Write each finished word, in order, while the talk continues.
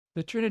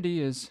The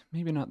Trinity is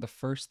maybe not the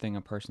first thing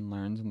a person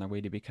learns on their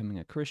way to becoming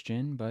a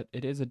Christian, but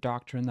it is a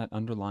doctrine that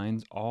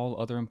underlines all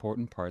other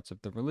important parts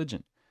of the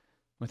religion.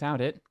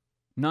 Without it,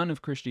 none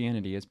of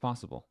Christianity is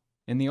possible.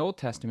 In the Old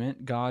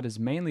Testament, God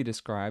is mainly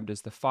described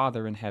as the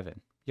Father in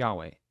heaven,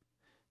 Yahweh.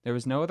 There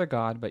is no other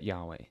God but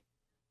Yahweh.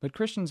 But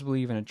Christians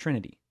believe in a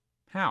Trinity.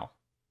 How?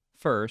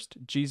 First,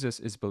 Jesus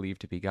is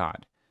believed to be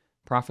God.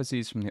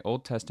 Prophecies from the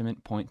Old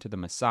Testament point to the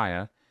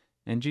Messiah,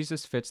 and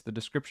Jesus fits the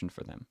description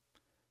for them.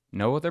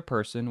 No other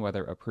person,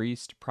 whether a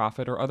priest,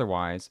 prophet, or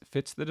otherwise,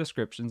 fits the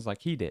descriptions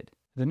like he did.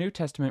 The New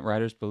Testament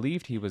writers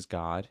believed he was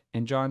God,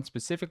 and John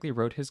specifically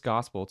wrote his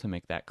gospel to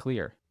make that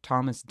clear.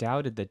 Thomas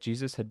doubted that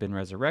Jesus had been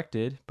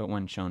resurrected, but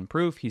when shown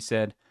proof, he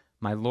said,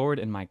 "My Lord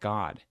and my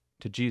God,"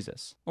 to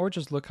Jesus. Or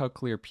just look how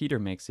clear Peter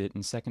makes it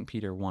in 2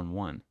 Peter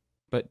 1:1.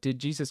 But did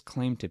Jesus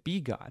claim to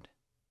be God?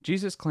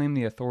 Jesus claimed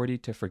the authority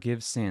to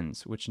forgive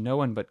sins, which no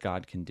one but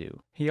God can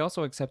do. He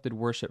also accepted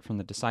worship from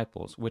the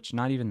disciples, which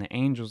not even the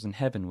angels in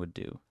heaven would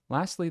do.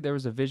 Lastly, there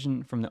was a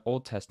vision from the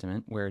Old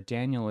Testament where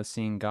Daniel is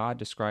seeing God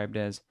described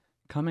as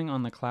coming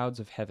on the clouds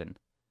of heaven.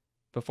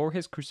 Before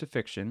his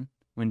crucifixion,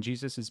 when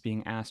Jesus is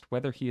being asked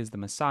whether he is the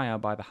Messiah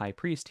by the high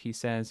priest, he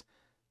says,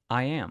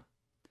 "I am.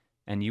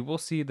 And you will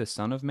see the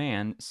Son of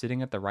Man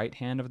sitting at the right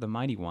hand of the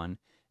Mighty One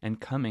and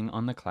coming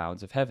on the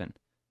clouds of heaven."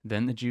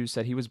 Then the Jews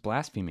said he was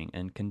blaspheming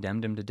and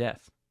condemned him to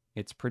death.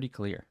 It's pretty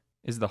clear.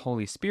 Is the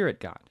Holy Spirit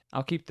God?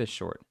 I'll keep this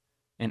short.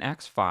 In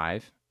Acts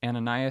 5,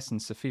 Ananias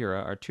and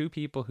Sapphira are two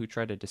people who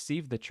try to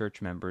deceive the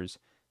church members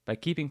by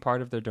keeping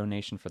part of their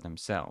donation for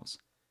themselves.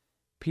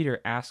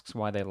 Peter asks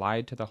why they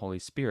lied to the Holy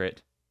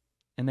Spirit,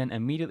 and then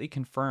immediately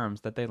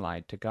confirms that they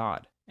lied to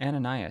God.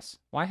 Ananias,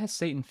 why has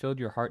Satan filled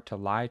your heart to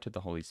lie to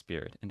the Holy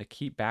Spirit and to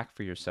keep back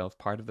for yourself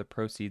part of the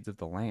proceeds of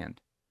the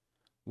land?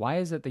 Why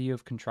is it that you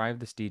have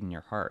contrived this deed in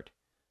your heart?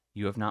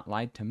 You have not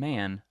lied to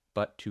man,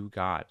 but to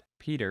God.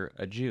 Peter,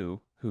 a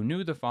Jew, who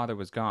knew the Father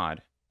was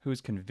God, who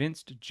is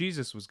convinced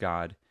Jesus was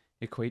God,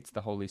 equates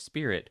the Holy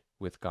Spirit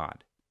with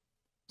God.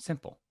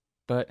 Simple.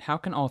 But how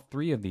can all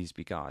three of these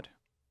be God?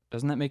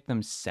 Doesn't that make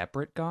them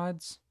separate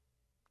gods?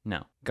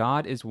 No.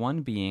 God is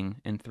one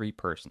being in three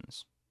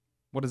persons.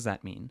 What does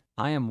that mean?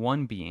 I am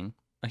one being,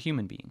 a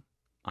human being.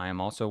 I am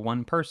also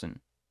one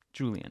person,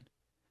 Julian.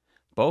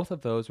 Both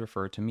of those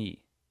refer to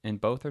me,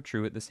 and both are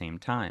true at the same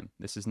time.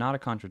 This is not a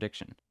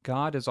contradiction.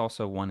 God is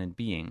also one in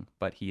being,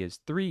 but he is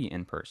three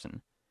in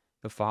person.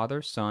 The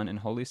Father, Son, and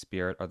Holy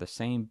Spirit are the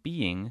same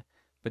being,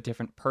 but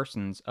different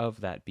persons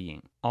of that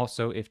being.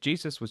 Also, if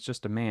Jesus was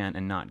just a man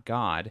and not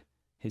God,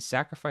 his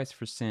sacrifice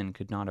for sin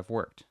could not have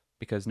worked,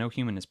 because no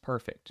human is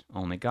perfect,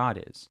 only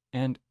God is.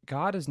 And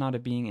God is not a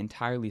being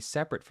entirely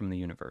separate from the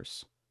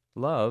universe.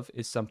 Love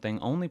is something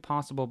only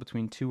possible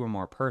between two or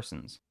more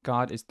persons.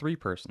 God is three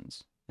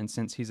persons, and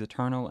since he's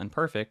eternal and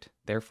perfect,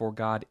 therefore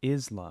God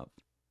is love.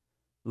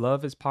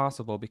 Love is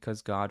possible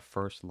because God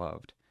first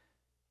loved.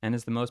 And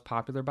as the most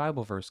popular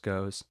Bible verse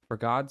goes, "For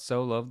God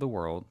so loved the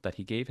world that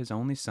he gave his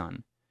only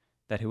Son,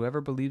 that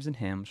whoever believes in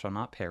him shall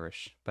not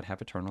perish, but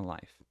have eternal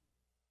life."